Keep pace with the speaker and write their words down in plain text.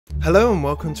Hello and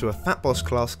welcome to a FatBoss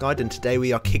class guide, and today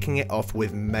we are kicking it off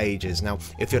with Mages. Now,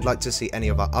 if you'd like to see any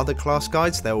of our other class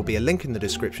guides, there will be a link in the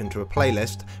description to a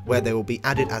playlist where they will be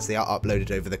added as they are uploaded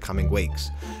over the coming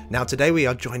weeks. Now, today we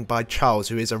are joined by Charles,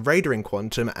 who is a Raider in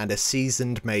Quantum and a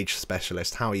Seasoned Mage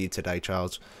Specialist. How are you today,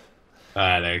 Charles?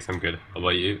 Alex, I'm good. How about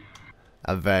you?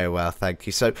 I'm very well, thank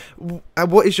you. So,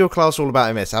 what is your class all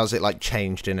about in this? How's it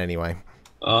changed in any way?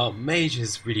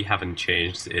 Mages really haven't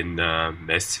changed in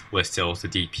Mist. We're still the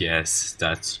DPS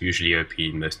that's usually OP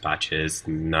in most patches,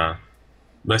 and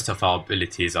most of our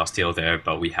abilities are still there,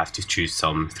 but we have to choose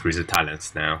some through the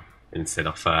talents now, instead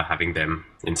of having them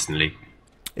instantly.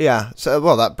 Yeah, so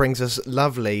well, that brings us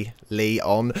lovely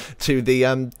on to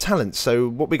the talents. So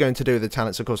what we're going to do with the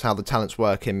talents, of course, how the talents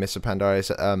work in Mists of Pandaria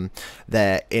is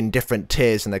they're in different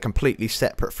tiers and they're completely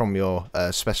separate from your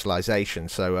specialization.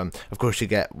 So of course you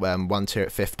get one tier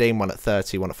at 15, one at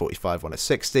 30, one at 45, one at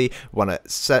 60, one at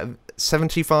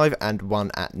 75 and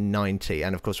one at 90.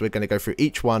 And of course we're going to go through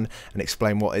each one and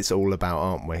explain what it's all about,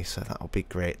 aren't we? So that'll be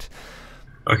great.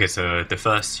 Okay, so the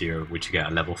first tier, which you get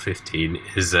at level 15,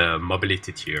 is a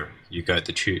mobility tier. You get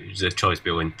the choice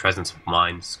between Presence of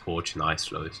Mind, Scorch, and Ice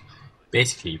Flows.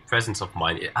 Basically, Presence of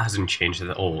Mind, it hasn't changed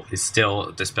at all. It's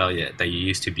still the spell that you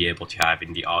used to be able to have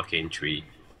in the Arcane tree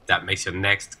that makes your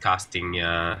next casting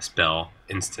spell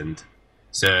instant.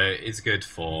 So it's good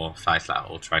for fights like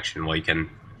Ultraction, where you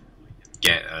can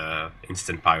get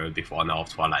instant pyro before an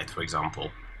Half Twilight, for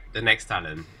example. The next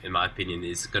talent, in my opinion,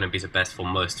 is going to be the best for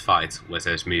most fights where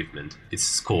there's movement. It's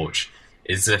Scorch.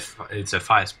 It's a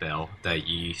fire spell that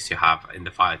you used to have in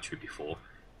the fire tree before.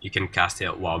 You can cast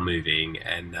it while moving,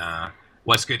 and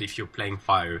what's good if you're playing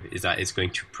fire is that it's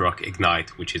going to proc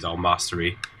Ignite, which is our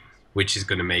mastery, which is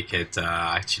going to make it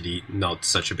actually not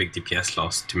such a big DPS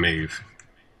loss to move.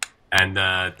 And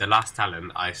the last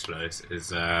talent, Ice Flows,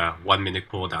 is 1 minute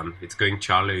cooldown. It's going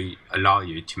to allow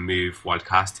you to move while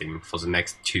casting for the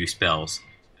next 2 spells.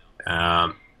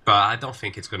 But I don't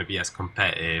think it's going to be as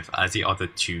competitive as the other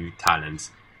 2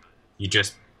 talents. You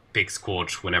just pick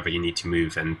Scorch whenever you need to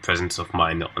move, and Presence of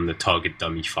Mind on the target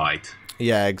dummy fight.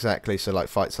 Yeah, exactly. So like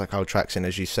fights like Ultraction,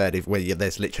 as you said, where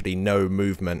there's literally no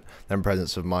movement, then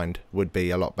Presence of Mind would be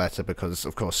a lot better because,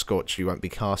 of course, Scorch, you won't be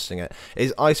casting it.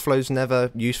 Is Ice Flows never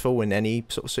useful in any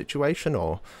sort of situation,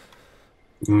 or...?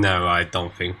 No, I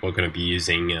don't think we're going to be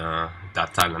using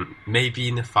that talent. Maybe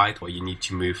in a fight where you need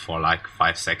to move for like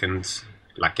 5 seconds,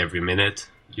 like every minute,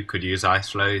 you could use Ice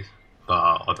Flows,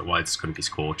 but otherwise it's going to be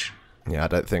Scorch. Yeah, I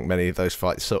don't think many of those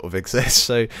fights sort of exist.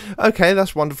 So, okay,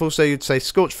 that's wonderful. So you'd say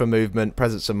Scorch for movement,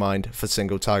 Presence of Mind for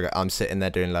single target. I'm sitting there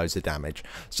doing loads of damage.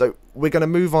 So we're going to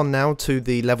move on now to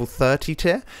the level 30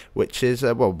 tier, which is,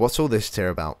 well, what's all this tier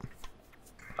about?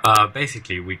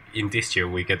 Basically, in this tier,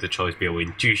 we get the choice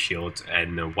between 2 shields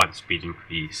and 1 speed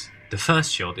increase. The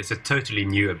first shield is a totally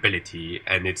new ability,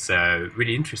 and it's a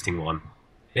really interesting one.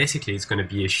 Basically, it's going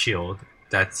to be a shield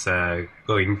that's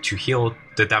going to heal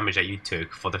the damage that you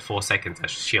took for the 4 seconds that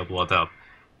shield was up,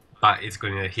 but it's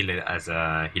going to heal it as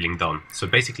a healing done. So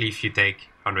basically, if you take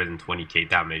 120k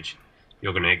damage,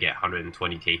 you're going to get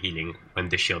 120k healing when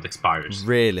the shield expires.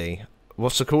 Really?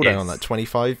 What's the cooldown on that?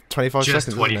 25 seconds?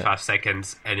 Just 25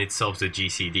 seconds, and it solves the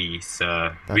GCD,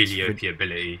 so that's really OP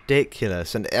ability.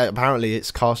 Ridiculous, and apparently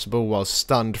it's castable while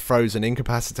stunned, frozen,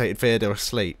 incapacitated, feared, or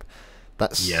asleep.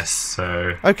 That's... Yes,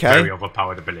 so okay. Very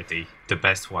overpowered ability. The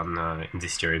best one in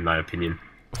this tier, in my opinion.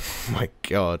 Oh my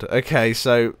god. Okay,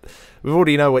 so we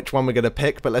already know which one we're going to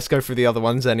pick, but let's go through the other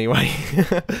ones anyway.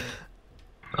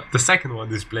 The second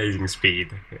one is Blazing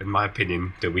Speed. In my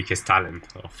opinion, the weakest talent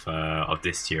of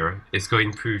this tier. It's going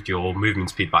to improve your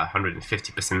movement speed by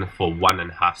 150% for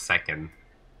 1.5 seconds.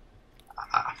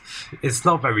 It's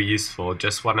not very useful,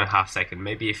 just 1.5 seconds.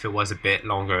 Maybe if it was a bit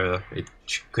longer, it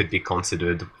could be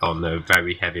considered on a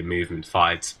very heavy movement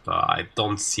fights, but I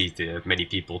don't see many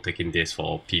people taking this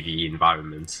for PvE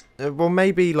environments. Well,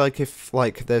 maybe if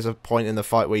there's a point in the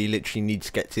fight where you literally need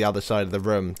to get to the other side of the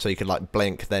room, so you could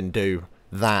blink, then do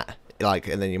that,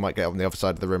 and then you might get on the other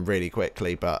side of the room really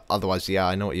quickly. But otherwise, yeah,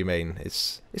 I know what you mean.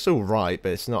 It's all right,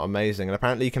 but it's not amazing. And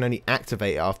apparently, you can only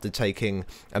activate it after taking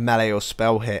a melee or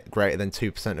spell hit greater than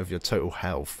 2% of your total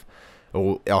health,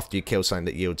 or after you kill something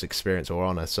that yields experience or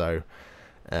honor. So,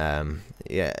 yeah,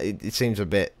 it seems a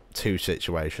bit too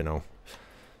situational.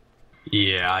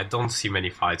 Yeah, I don't see many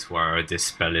fights where this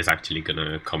spell is actually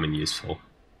gonna come in useful.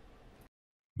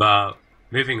 But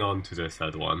moving on to the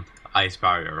third one, Ice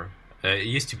Barrier. It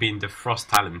used to be in the Frost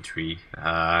talent tree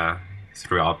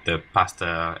throughout the past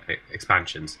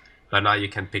expansions, but now you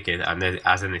can pick it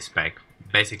as an spec.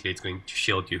 Basically, it's going to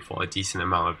shield you for a decent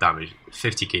amount of damage,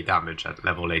 50k damage at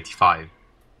level 85.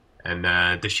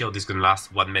 and the shield is going to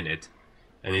last 1 minute,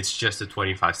 and it's just a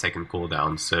 25-second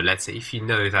cooldown. So let's say if you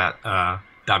know that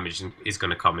damage is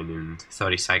going to come in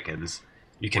 30 seconds,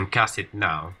 you can cast it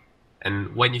now,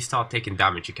 and when you start taking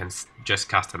damage, you can just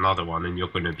cast another one, and you're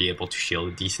going to be able to shield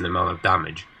a decent amount of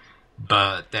damage.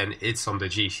 But then it's on the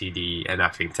GCD, and I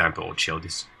think Temporal Shield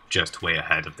is just way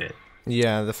ahead of it.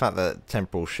 Yeah, the fact that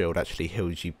Temporal Shield actually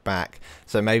heals you back.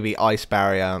 So maybe Ice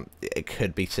Barrier, it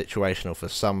could be situational for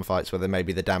some fights where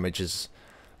maybe the damage is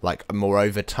like more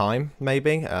over time,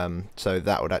 maybe. So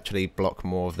that would actually block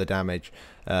more of the damage.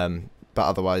 But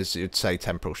otherwise, you'd say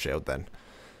Temporal Shield then.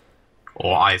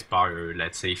 Or Ice Barrier,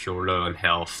 let's say if you're low on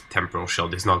health, Temporal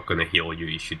Shield is not going to heal you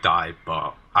if you die,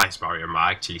 but Ice Barrier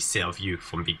might actually save you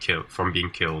from being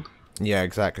killed. Yeah,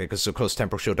 exactly, because of course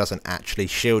Temporal Shield doesn't actually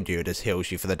shield you, it just heals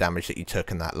you for the damage that you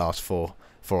took in that last four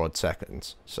odd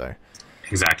seconds. So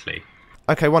exactly.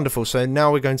 Okay, wonderful. So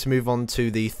now we're going to move on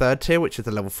to the third tier, which is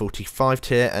the level 45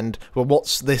 tier, and well,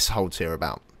 what's this whole tier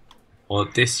about? Well,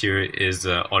 this tier is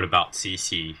all about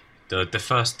CC. The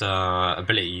first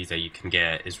ability that you can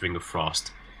get is Ring of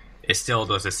Frost. It still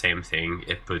does the same thing.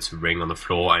 It puts a ring on the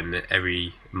floor, and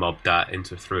every mob that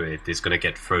enters through it is going to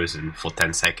get frozen for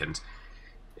 10 seconds.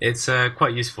 It's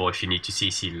quite useful if you need to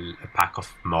CC a pack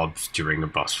of mobs during a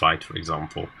boss fight, for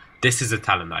example. This is a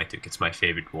talent I took, it's my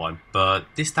favorite one, but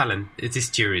this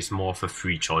tier is more of a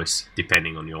free choice,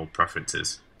 depending on your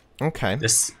preferences. Okay.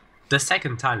 The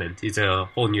second talent is a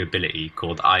whole new ability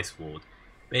called Ice Ward.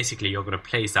 Basically, you're going to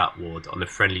place that ward on a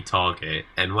friendly target,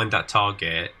 and when that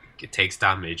target takes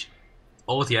damage,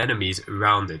 all the enemies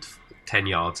around it, 10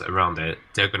 yards around it,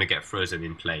 they're going to get frozen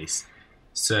in place.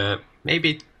 So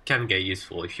maybe it can get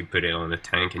useful if you put it on a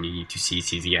tank and you need to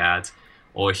CC the ads,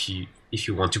 or if you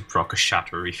want to proc a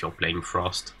Shatter if you're playing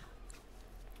Frost.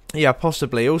 Yeah,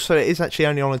 possibly. Also, it is actually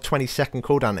only on a 20-second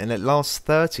cooldown, and it lasts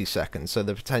 30 seconds, so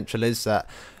the potential is that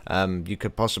you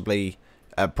could possibly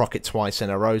proc it twice in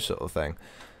a row sort of thing.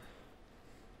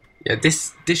 Yeah,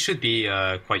 this should be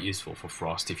quite useful for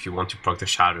Frost if you want to proc the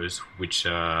Shadows, which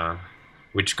going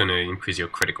to increase your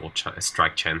critical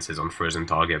strike chances on frozen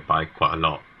target by quite a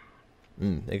lot.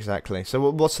 Exactly.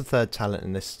 So what's the third talent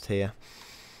in this tier?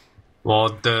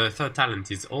 Well, the third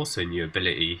talent is also a new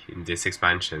ability in this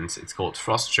expansions. It's called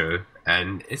Frost Show,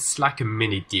 and it's like a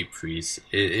mini deep freeze.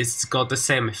 It's got the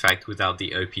same effect without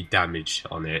the OP damage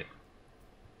on it.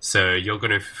 So you're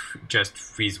going to just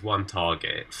freeze one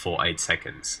target for 8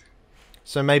 seconds.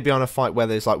 So maybe on a fight where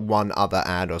there's like one other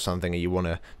ad or something, and you want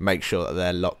to make sure that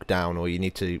they're locked down, or you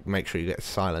need to make sure you get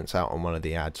silence out on one of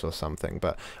the ads or something.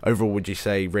 But overall, would you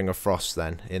say Ring of Frost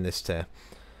then in this tier?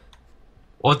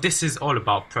 Well, this is all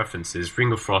about preferences.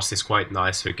 Ring of Frost is quite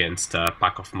nice against a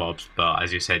pack of mobs, but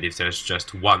as you said, if there's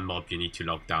just one mob you need to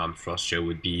lock down, Frost Show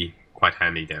would be quite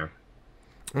handy there.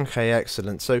 Okay,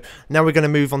 excellent. So now we're going to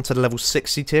move on to the level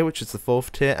 60 tier, which is the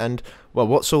fourth tier, and well,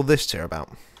 what's all this tier about?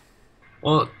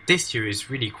 Well, this tier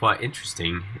is really quite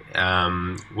interesting.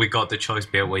 We got the choice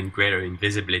between Greater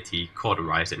Invisibility,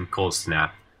 Cauterize, and Cold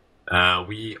Snap.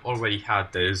 We already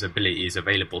had those abilities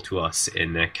available to us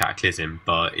in Cataclysm,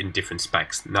 but in different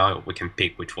specs. Now we can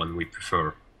pick which one we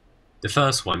prefer. The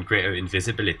first one, Greater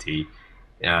Invisibility,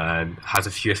 has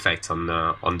a few effects on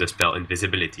the spell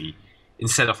Invisibility.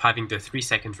 Instead of having the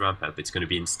 3-second ramp up, it's going to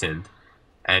be instant.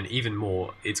 And even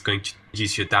more, it's going to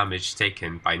reduce your damage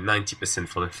taken by 90%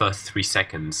 for the first 3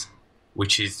 seconds,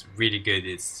 which is really good.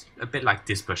 It's a bit like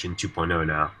Dispersion 2.0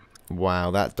 now.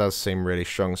 Wow, that does seem really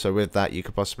strong. So with that, you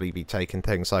could possibly be taking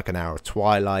things like an Hour of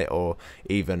Twilight, or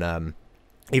even an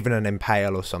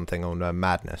Impale or something on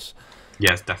Madness.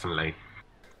 Yes, definitely.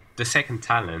 The second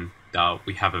talent that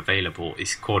we have available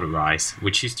is Cauterize,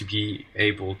 which used to be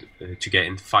able to get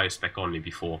in fire spec only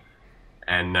before.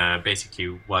 And basically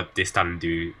what this talent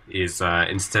do is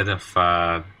instead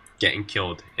of getting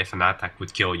killed, if an attack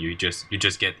would kill you, you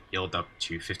just get healed up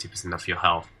to 50% of your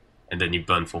health, and then you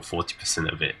burn for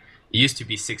 40% of it. It used to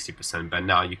be 60%, but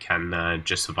now you can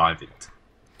just survive it.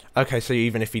 Okay, so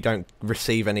even if you don't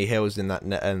receive any heals in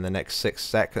the next 6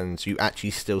 seconds, you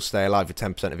actually still stay alive with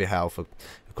 10% of your health, of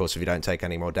course, if you don't take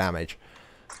any more damage.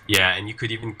 Yeah, and you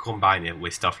could even combine it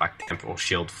with stuff like Temporal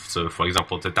Shield. So, for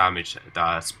example, the damage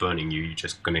that's burning you, you're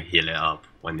just going to heal it up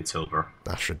when it's over.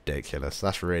 That's ridiculous.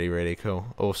 That's really, really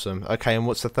cool. Awesome. Okay, and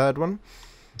what's the third one?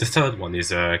 The third one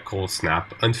is Cold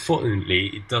Snap. Unfortunately,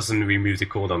 it doesn't remove the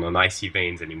cooldown on Icy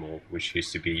Veins anymore, which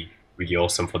used to be really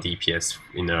awesome for DPS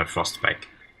in a Frost spec.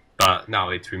 But now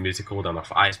it removes the cooldown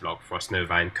of Ice Block, Frost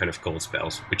Nova, and Cone of Cold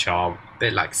spells, which are a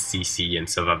bit like CC and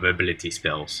survivability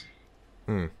spells.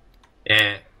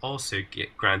 It also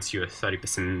grants you a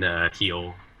 30%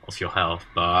 heal of your health,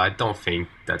 but I don't think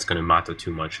that's going to matter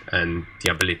too much. And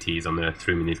the ability is on a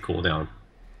 3-minute cooldown.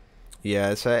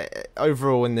 Yeah, so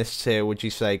overall in this tier, would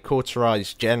you say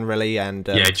cauterize generally and...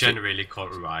 yeah, generally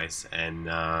cauterize and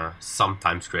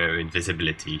sometimes greater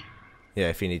invisibility. Yeah,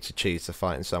 if you need to choose to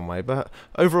fight in some way. But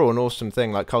overall, an awesome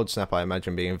thing, like Cold Snap, I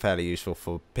imagine being fairly useful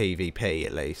for PvP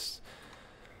at least.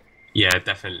 Yeah,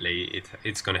 definitely.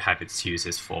 It's going to have its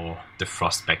uses for the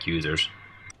Frost spec users.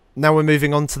 Now we're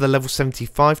moving on to the level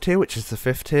 75 tier, which is the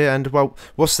 5th tier. And, well,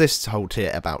 what's this whole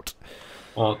tier about?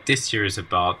 Well, this year is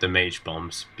about the Mage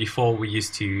Bombs. Before, we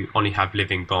used to only have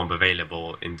Living Bomb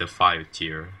available in the 5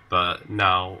 tier, but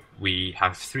now we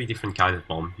have 3 different kinds of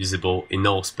bomb usable in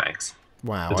all specs.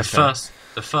 Wow, So okay.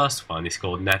 the first one is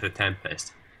called Nether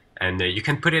Tempest, and you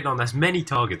can put it on as many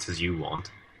targets as you want.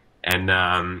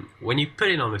 And when you put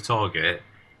it on a target,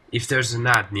 if there's an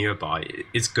ad nearby,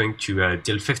 it's going to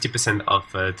deal 50%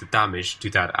 of the damage to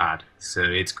that ad. So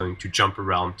it's going to jump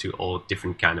around to all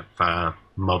different kind of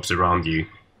mobs around you.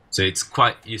 So it's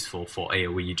quite useful for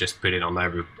AoE. You just put it on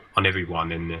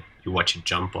everyone, and you watch it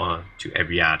jump to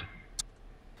every ad.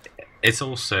 It's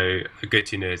also good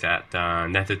to know that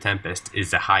Nether Tempest is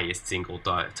the highest single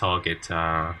target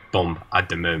bomb at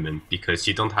the moment, because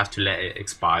you don't have to let it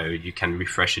expire. You can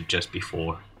refresh it just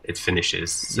before it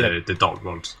finishes, so the dot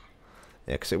runs.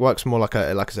 Yeah, because it works more like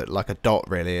a dot,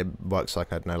 really. It works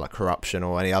like, I don't know, like corruption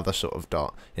or any other sort of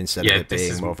dot, instead of it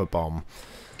being more of a bomb.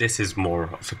 This is more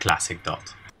of a classic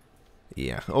dot.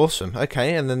 Yeah, awesome.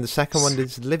 Okay, and then the second one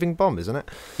is Living Bomb, isn't it?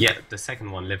 Yeah, the second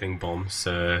one, Living Bomb.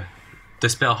 So the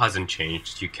spell hasn't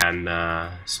changed. You can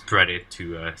spread it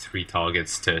to 3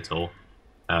 targets total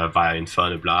via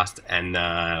Inferno Blast, and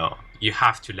you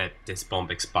have to let this bomb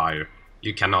expire.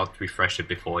 You cannot refresh it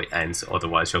before it ends,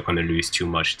 otherwise you're going to lose too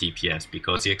much DPS,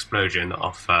 because the explosion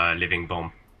of Living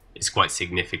Bomb is quite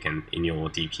significant in your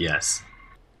DPS.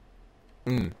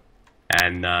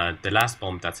 And the last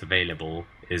bomb that's available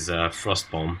is Frost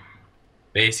Bomb.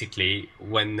 Basically,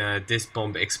 when this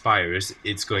bomb expires,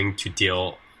 it's going to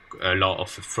deal a lot of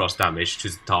frost damage to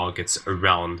the targets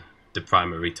around the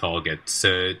primary target.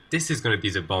 So this is going to be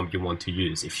the bomb you want to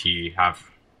use if you have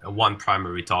one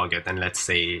primary target and, let's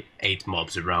say, 8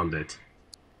 mobs around it.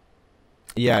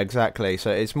 Yeah, exactly.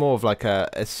 So it's more of like a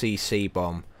CC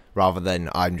bomb rather than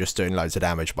I'm just doing loads of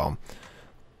damage bomb.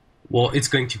 Well, it's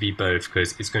going to be both,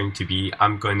 because it's going to be,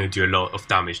 I'm going to do a lot of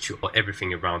damage to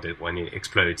everything around it when it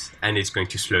explodes, and it's going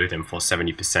to slow them for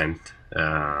 70%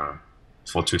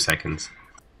 for 2 seconds.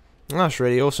 That's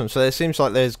really awesome. So it seems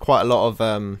like there's quite a lot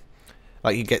of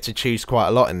like, you get to choose quite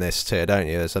a lot in this tier, don't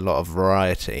you? There's a lot of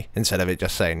variety, instead of it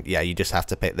just saying, yeah, you just have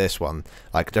to pick this one.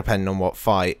 Like, depending on what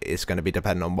fight, it's going to be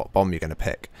depending on what bomb you're going to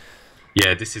pick.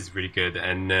 Yeah, this is really good,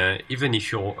 and even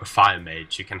if you're a fire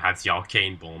mage, you can have the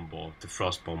arcane bomb or the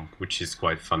frost bomb, which is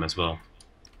quite fun as well.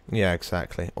 Yeah,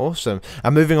 exactly. Awesome.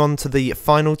 And moving on to the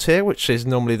final tier, which is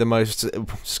normally the most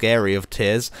scary of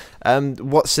tiers.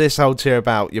 What's this whole tier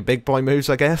about? Your big boy moves,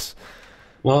 I guess?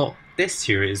 Well, this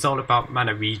tier is all about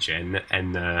mana regen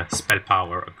and spell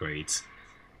power upgrades.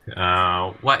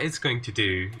 What it's going to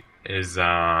do is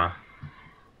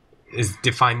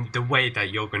define the way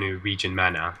that you're going to regen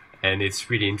mana, and it's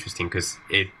really interesting because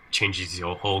it changes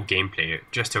your whole gameplay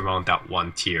just around that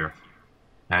one tier.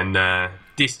 And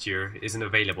this tier isn't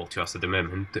available to us at the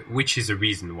moment, which is a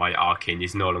reason why Arcane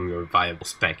is no longer a viable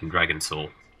spec in Dragon Soul.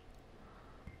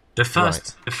 The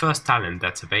first talent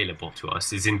that's available to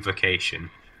us is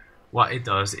Invocation. What it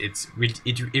does, it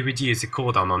reduces the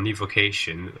cooldown on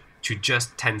Invocation to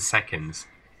just 10 seconds,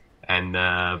 and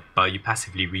but you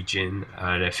passively regen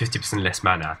 50% less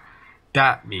mana.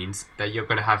 That means that you're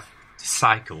going to have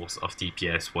cycles of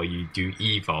DPS where you do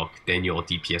evoc, then your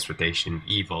DPS rotation,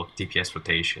 evoc, DPS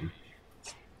rotation.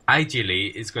 Ideally,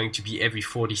 it's going to be every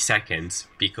 40 seconds,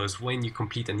 because when you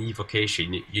complete an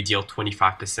evocation, you deal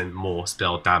 25% more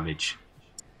spell damage.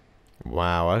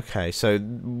 Wow, okay. So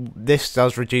this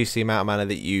does reduce the amount of mana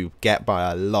that you get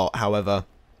by a lot. However,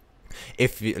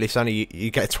 if it's only you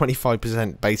get a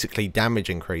 25% basically damage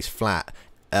increase flat,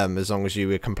 as long as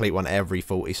you complete one every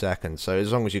 40 seconds. So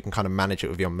as long as you can kind of manage it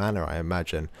with your mana, I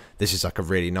imagine this is like a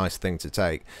really nice thing to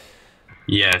take.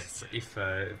 Yes, if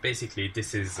basically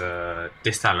this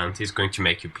talent is going to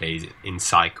make you play in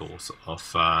cycles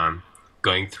of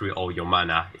going through all your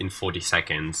mana in 40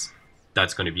 seconds.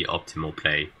 That's going to be optimal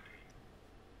play.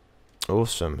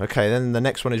 Awesome. Okay, then the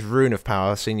next one is Rune of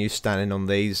Power. I've seen you standing on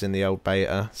these in the old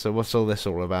beta. So what's all this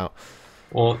all about?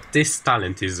 Well, this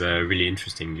talent is really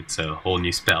interesting. It's a whole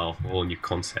new spell, a whole new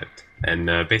concept. And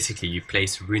basically, you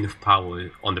place Rune of Power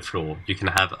on the floor. You can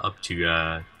have up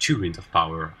to 2 Runes of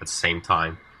Power at the same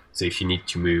time. So if you need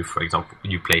to move, for example,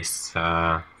 you place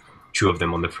 2 of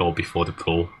them on the floor before the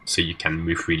pull, so you can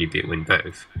move really between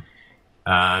both.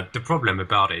 The problem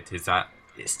about it is that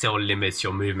it still limits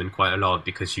your movement quite a lot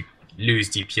because you lose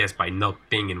DPS by not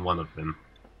being in one of them.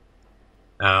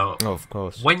 Of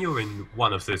course. When you're in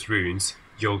one of those runes,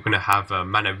 you're going to have a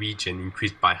mana regen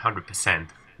increased by 100%,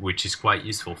 which is quite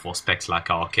useful for specs like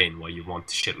Arcane, where you want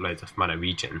shitloads of mana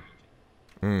regen.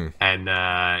 And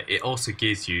it also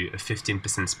gives you a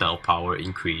 15% spell power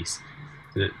increase.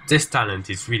 This talent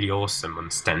is really awesome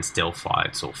on standstill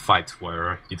fights, or fights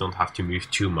where you don't have to move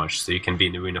too much, so you can be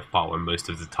in the Rune of Power most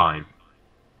of the time.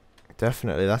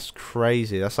 Definitely, that's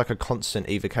crazy. That's like a constant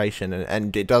evocation,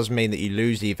 and it does mean that you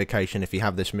lose evocation if you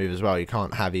have this move as well. You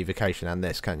can't have evocation and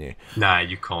this, can you? Nah,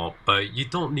 you can't, but you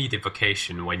don't need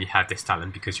evocation when you have this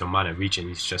talent because your mana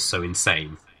regen is just so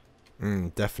insane.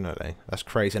 Definitely. That's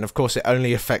crazy. And of course it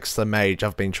only affects the mage.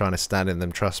 I've been trying to stand in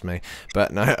them, trust me.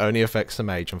 But no, it only affects the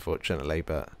mage, unfortunately.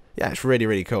 But yeah, it's really,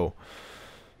 really cool.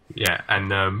 Yeah,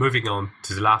 and moving on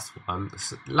to the last one.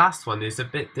 The last one is a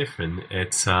bit different.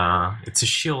 It's a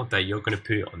shield that you're going to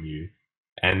put on you.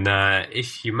 And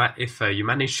if you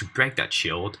manage to break that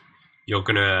shield, you're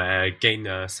going to gain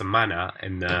some mana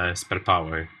and spell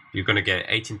power. You're going to get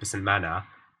 18% mana,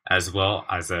 as well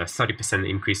as a 30%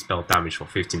 increased spell damage for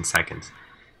 15 seconds.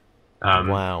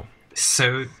 Wow.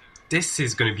 So this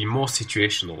is going to be more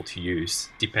situational to use,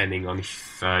 depending on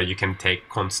if you can take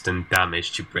constant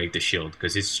damage to break the shield,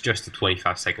 because it's just a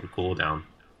 25-second cooldown.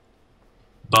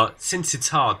 But since it's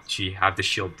hard to have the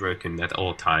shield broken at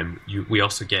all time, we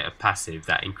also get a passive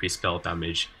that increases spell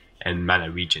damage and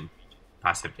mana regen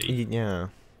passively. Yeah.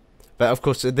 But of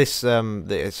course, this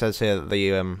it says here that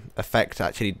the effect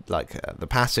actually, like the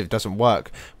passive, doesn't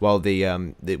work while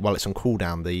while it's on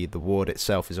cooldown. The ward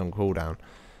itself is on cooldown.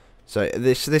 So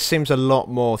this seems a lot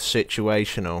more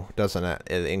situational, doesn't it,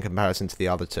 in comparison to the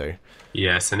other two?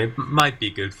 Yes, and it might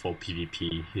be good for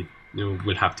PvP.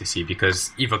 We'll have to see,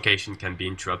 because evocation can be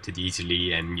interrupted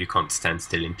easily, and you can't stand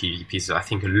still in PvP. So I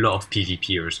think a lot of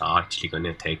PvPers are actually going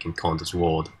to take Encounter's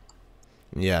ward.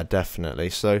 Yeah, definitely.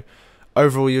 So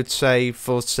overall, you'd say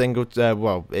for single,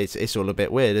 well, it's all a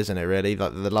bit weird, isn't it? Really,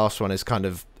 like the last one is kind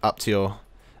of up to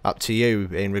you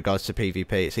in regards to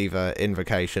PvP. It's either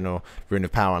Invocation or Rune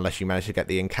of Power, unless you manage to get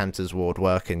the Incanter's ward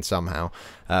working somehow.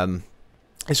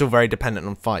 It's all very dependent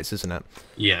on fights, isn't it?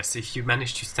 Yes, if you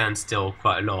manage to stand still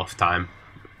quite a lot of time,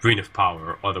 Rune of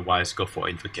Power. Otherwise, go for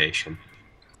Invocation.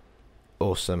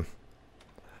 Awesome.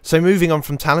 So moving on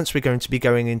from talents, we're going to be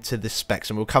going into the specs,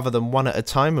 and we'll cover them one at a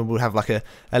time, and we'll have like a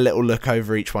little look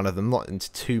over each one of them, not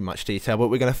into too much detail, but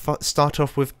we're going to start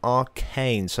off with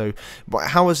Arcane. So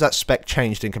how has that spec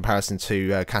changed in comparison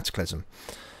to Cataclysm?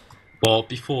 Well,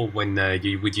 before, when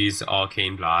you would use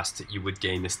Arcane Blast, you would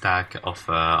gain a stack of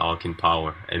Arcane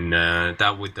Power, and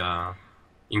that would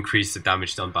increase the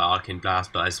damage done by Arcane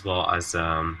Blast, but as well as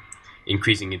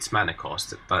increasing its mana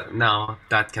cost. But now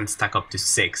that can stack up to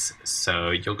 6,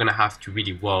 so you're gonna have to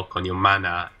really work on your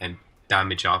mana and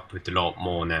damage output a lot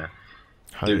more now.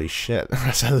 Holy shit,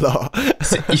 that's a lot.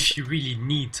 So if you really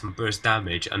need some burst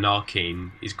damage, an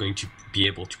Arcane is going to be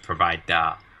able to provide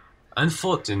that.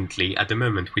 Unfortunately, at the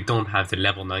moment we don't have the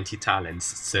level 90 talents,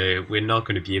 so we're not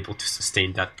going to be able to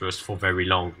sustain that burst for very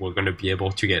long. We're going to be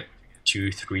able to get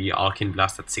 2-3 Arcane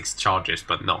Blast at 6 charges,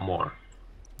 but not more.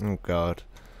 Oh god.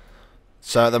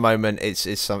 So at the moment,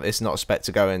 it's not a spec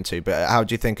to go into, but how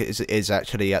do you think it is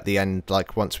actually at the end,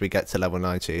 like once we get to level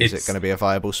 90? Is it going to be a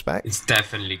viable spec? It's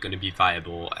definitely going to be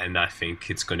viable, and I think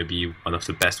it's going to be one of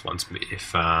the best ones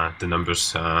if the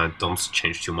numbers don't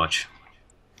change too much.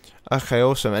 Okay,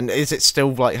 awesome. And is it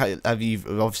still like, have you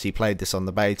obviously played this on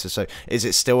the beta, so is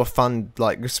it still a fun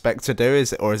like spec to do?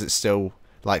 Or is it still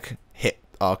like hit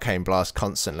Arcane Blast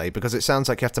constantly? Because it sounds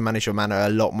like you have to manage your mana a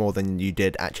lot more than you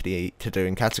did actually to do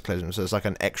in Cataclysm, so it's like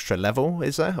an extra level,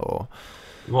 is there? Or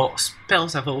well,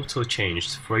 spells have also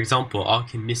changed. For example,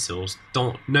 Arcane Missiles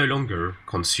no longer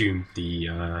consume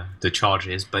the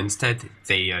charges, but instead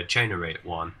they generate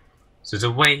one. So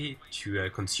the way to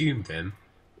consume them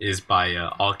is by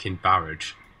Arcane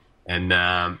Barrage, and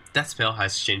that spell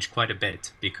has changed quite a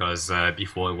bit, because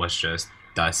before it was just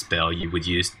that spell you would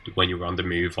use when you were on the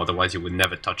move, otherwise you would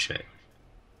never touch it.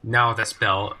 Now that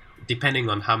spell, depending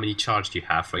on how many charges you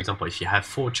have, for example, if you have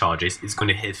 4 charges, it's going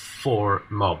to hit 4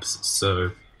 mobs,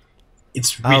 so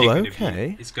it's really going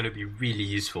to be really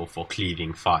useful for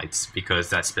cleaving fights,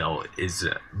 because that spell is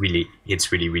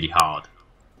hits really hard.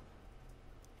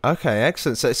 Okay,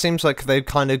 excellent. So it seems like they've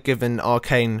kind of given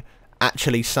Arcane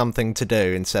actually something to do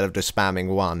instead of just spamming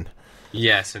one.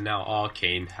 Yeah, so now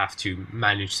Arcane have to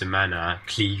manage the mana,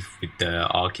 cleave with the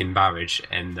Arcane Barrage,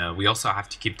 and we also have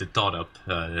to keep the dot up.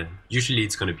 Usually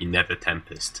it's going to be Nether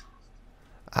Tempest.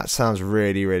 That sounds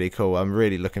really, really cool. I'm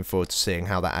really looking forward to seeing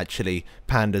how that actually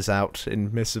panders out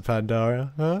in Mists of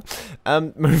Pandaria.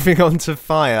 Moving on to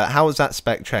Fire, how has that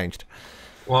spec changed?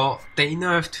 Well, they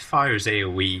nerfed Fire's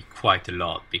AoE quite a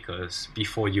lot, because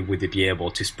before you would be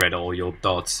able to spread all your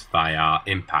dots via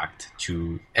impact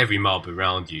to every mob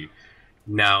around you.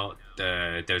 Now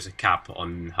there's a cap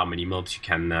on how many mobs you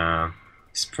can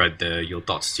spread your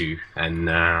dots to, and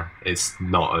it's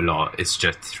not a lot. It's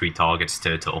just 3 targets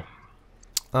total.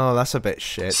 Oh, that's a bit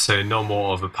shit. So no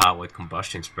more overpowered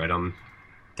combustion spread on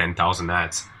 10,000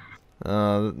 ads. I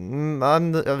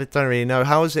don't really know.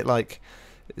 How is it like?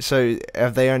 So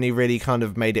have they only really kind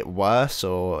of made it worse,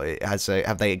 or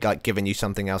have they like given you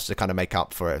something else to kind of make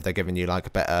up for it? Have they given you like a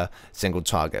better single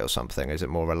target or something? Is it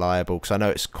more reliable? Because I know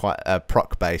it's quite a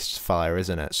proc based Fire,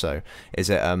 isn't it? So is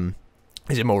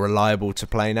it more reliable to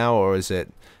play now, or is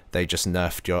it they just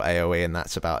nerfed your AoE and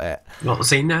that's about it? Well,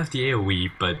 they nerfed the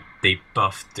AoE, but they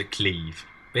buffed the cleave.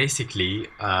 Basically,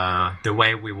 the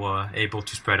way we were able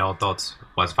to spread our dots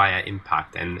was via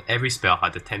impact, and every spell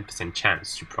had a 10%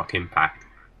 chance to proc impact.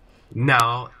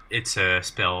 Now it's a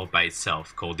spell by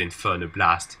itself called Inferno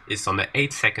Blast. It's on an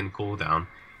 8-second cooldown,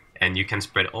 and you can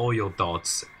spread all your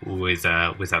dots with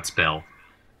that spell.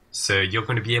 So you're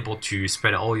going to be able to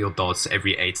spread all your dots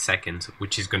every 8 seconds,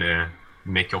 which is going to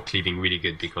make your cleaving really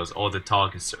good, because all the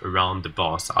targets around the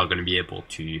boss are going to be able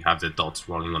to have the dots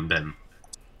rolling on them.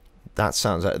 That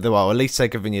sounds like, well, at least they're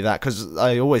giving you that, because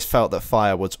I always felt that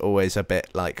Fire was always a bit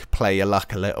like play your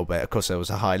luck a little bit. Of course, there was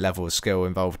a high level of skill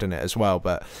involved in it as well,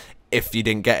 but if you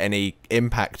didn't get any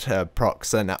impact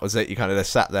procs, then that was it. You kind of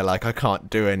just sat there like, I can't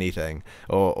do anything,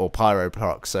 or pyro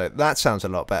procs. So that sounds a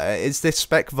lot better. Is this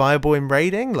spec viable in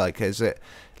raiding? Like, is it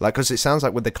like, because it sounds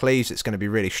like with the cleaves, it's going to be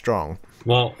really strong.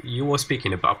 Well, you were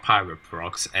speaking about pyro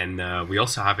procs, and we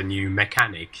also have a new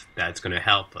mechanic that's going to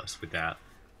help us with that.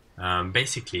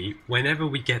 Basically, whenever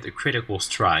we get a critical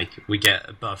strike, we get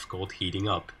a buff called Heating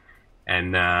Up,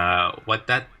 and what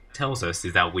that tells us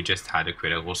is that we just had a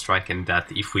critical strike, and that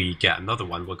if we get another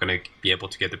one, we're going to be able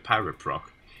to get the pyro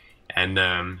proc. And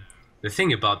the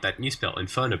thing about that new spell,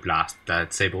 Inferno Blast,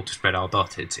 that's able to spread our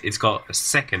dot, it's got a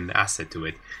second asset to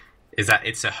it, is that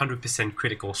it's 100%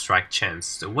 critical strike chance.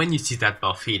 So when you see that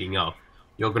buff heating up,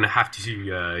 you're going to have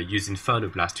to use Inferno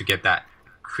Blast to get that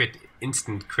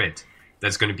instant crit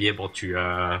that's going to be able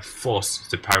to force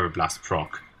the Pyroblast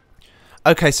proc.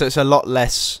 Okay, so it's a lot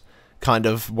less kind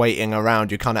of waiting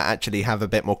around. You kind of actually have a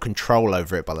bit more control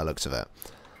over it by the looks of it.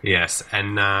 Yes,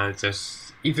 and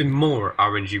there's even more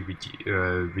RNG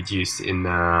reduced in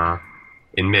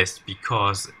Mist,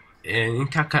 because in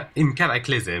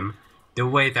Cataclysm, the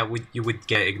way that you would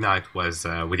get Ignite was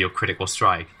with your critical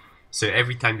strike. So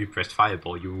every time you press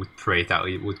Fireball, you would pray that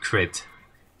it would crit.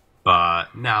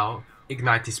 But now,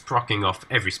 Ignite is proccing off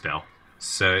every spell.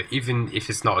 So even if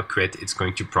it's not a crit, it's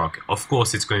going to proc. Of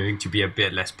course, it's going to be a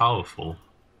bit less powerful,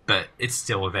 but it's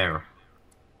still there.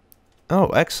 Oh,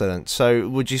 excellent. So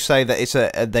would you say that it's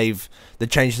the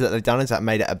changes that they've done, is that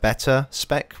made it a better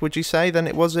spec, would you say, than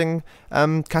it was in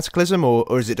Cataclysm,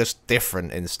 or is it just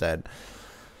different instead?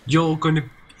 They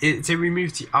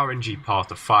removed the RNG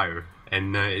part of Fire,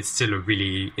 and it's still a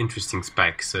really interesting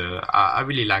spec, so I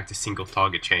really like the single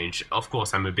target change. Of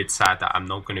course, I'm a bit sad that I'm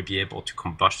not going to be able to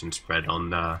combustion spread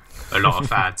on a lot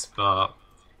of ads, but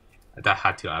that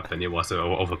had to happen. It was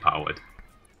overpowered.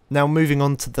 Now moving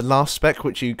on to the last spec,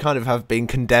 which you kind of have been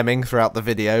condemning throughout the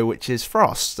video, which is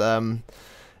Frost.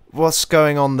 What's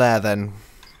going on there then?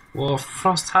 Well,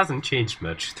 Frost hasn't changed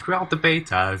much. Throughout the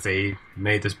beta, they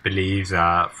made us believe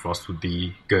that Frost would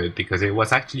be good because it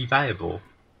was actually viable.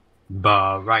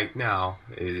 But right now,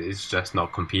 it's just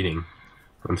not competing,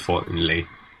 unfortunately.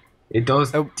 It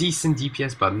does decent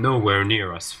DPS, but nowhere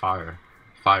near as Fire.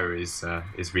 Fire is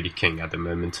really king at the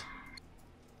moment.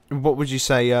 What would you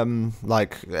say,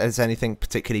 like, has anything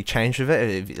particularly changed with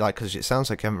it? Like, because it sounds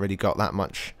like you haven't really got that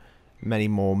many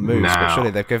more moves, but surely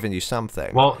they've given you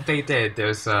something. Well, they did.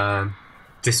 There's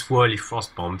this whirly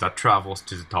frost bomb that travels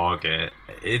to the target.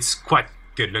 It's quite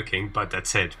good looking, but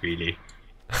that's it, really.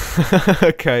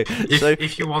 Okay.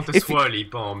 If you want a swirly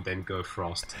bomb, then go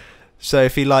Frost. So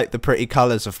if you like the pretty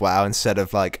colours of WoW, instead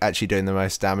of like actually doing the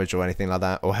most damage or anything like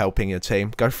that, or helping your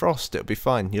team, go Frost. It'll be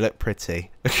fine. You look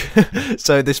pretty.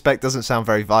 So this spec doesn't sound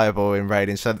very viable in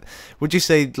raiding. So would you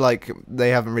say like they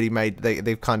haven't really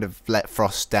they've kind of let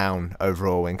Frost down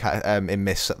overall in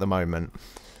Mists at the moment?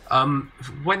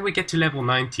 When we get to level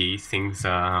 90, things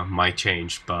might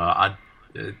change, but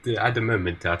At the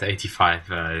moment, at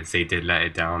 85, they did let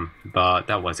it down, but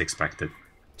that was expected.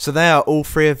 So they are all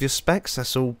three of your specs.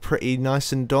 That's all pretty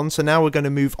nice and done. So now we're going to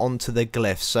move on to the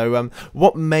glyphs. So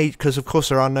what made, because of course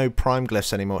there are no prime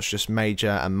glyphs anymore, it's just major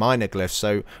and minor glyphs.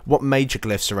 So what major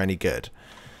glyphs are any good?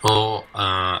 Well,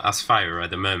 as fire at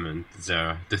the moment,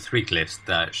 the three glyphs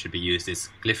that should be used is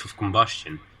Glyph of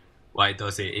Combustion. What it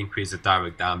does, it increases the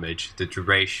direct damage, the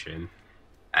duration,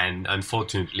 and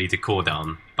unfortunately the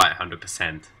cooldown by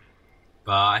 100%.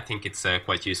 But I think it's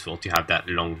quite useful to have that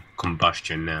long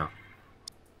combustion now.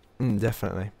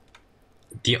 Definitely.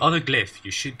 The other glyph you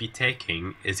should be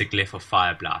taking is a Glyph of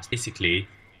Fire Blast. Basically,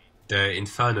 the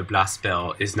Inferno Blast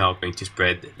spell is now going to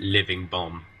spread Living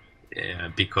Bomb.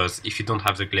 Because if you don't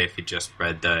have the glyph, it just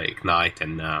spread the Ignite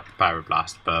and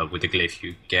Pyroblast. But with the glyph,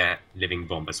 you get Living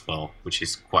Bomb as well, which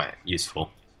is quite useful.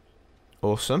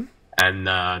 Awesome. And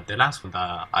the last one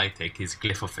that I take is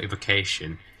Glyph of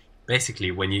Evocation. Basically,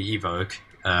 when you evoke,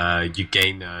 you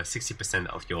gain 60%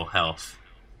 of your health.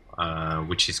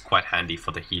 Which is quite handy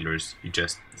for the healers.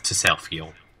 It's a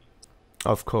self-heal.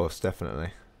 Of course,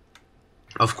 definitely.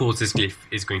 Of course, this glyph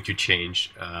is going to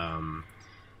change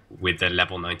with the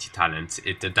level 90 talents.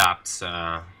 It adapts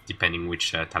depending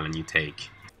which talent you take.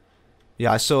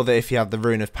 Yeah, I saw that if you have the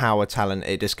Rune of Power talent,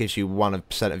 it just gives you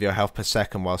 1% of your health per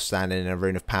second while standing in a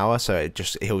Rune of Power, so it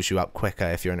just heals you up quicker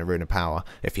if you're in a Rune of Power,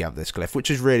 if you have this glyph, which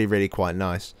is really, really quite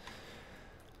nice.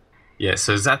 Yeah,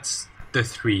 so that's the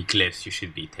three glyphs you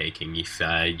should be taking if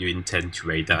you intend to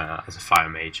raid as a fire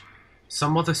mage.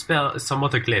 Some other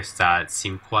glyphs that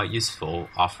seem quite useful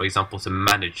are, for example, the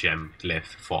Mana Gem glyph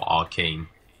for Arcane,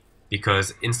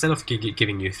 because instead of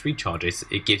giving you 3 charges,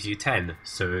 it gives you 10.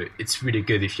 So it's really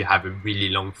good if you have a really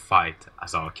long fight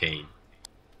as Arcane.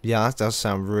 Yeah, that does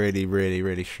sound really, really,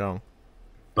 really strong.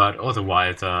 But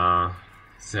otherwise, the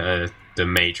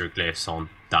major glyphs aren't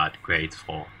that great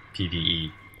for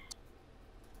PvE.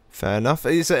 Fair enough.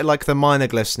 Is it like the minor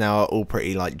glyphs now are all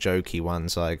pretty like jokey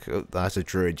ones, like as a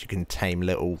druid you can tame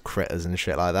little critters and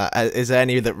shit like that? Is there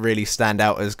any that really stand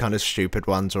out as kind of stupid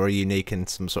ones or are unique in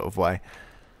some sort of way?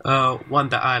 One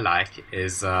that I like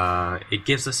is it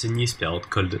gives us a new spell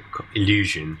called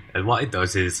Illusion, and what it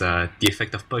does is the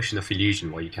effect of Potion of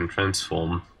Illusion, where you can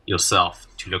transform yourself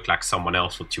to look like someone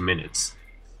else for 2 minutes.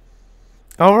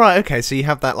 Oh right, okay, so you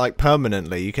have that like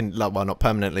permanently. You can, well, not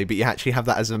permanently, but you actually have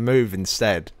that as a move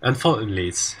instead. Unfortunately,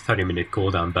 it's 30-minute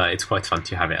cooldown, but it's quite fun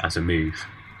to have it as a move.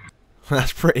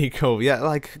 That's pretty cool. Yeah,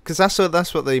 like, because that's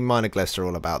what the minor glyphs are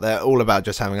all about. They're all about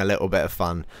just having a little bit of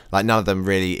fun. Like, none of them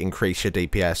really increase your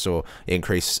DPS or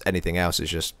increase anything else. It's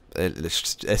just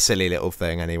a silly little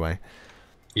thing anyway.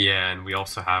 Yeah, and we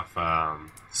also have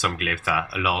some glyph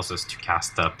that allows us to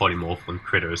cast polymorph on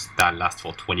critters that last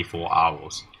for 24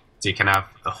 hours. So you can have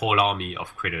a whole army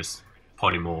of critters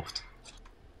polymorphed.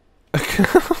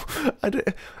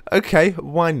 Okay,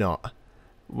 why not?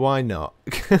 Why not?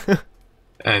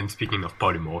 And speaking of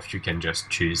polymorph, you can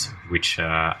just choose which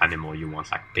animal you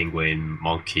want, like penguin,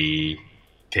 monkey,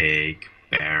 pig,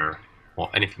 bear,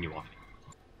 or anything you want.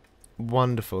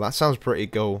 Wonderful. That sounds pretty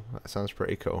cool.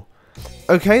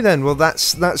 Okay then, well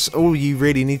that's all you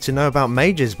really need to know about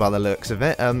mages by the looks of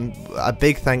it. A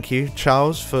big thank you,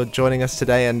 Charles, for joining us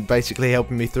today and basically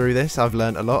helping me through this. I've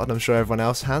learned a lot and I'm sure everyone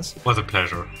else has. It was a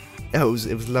pleasure. It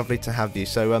was lovely to have you.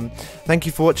 So thank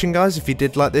you for watching, guys. If you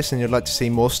did like this and you'd like to see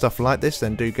more stuff like this,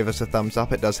 then do give us a thumbs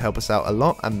up. It does help us out a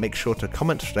lot, and make sure to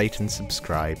comment, rate and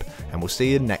subscribe, and we'll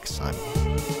see you next time.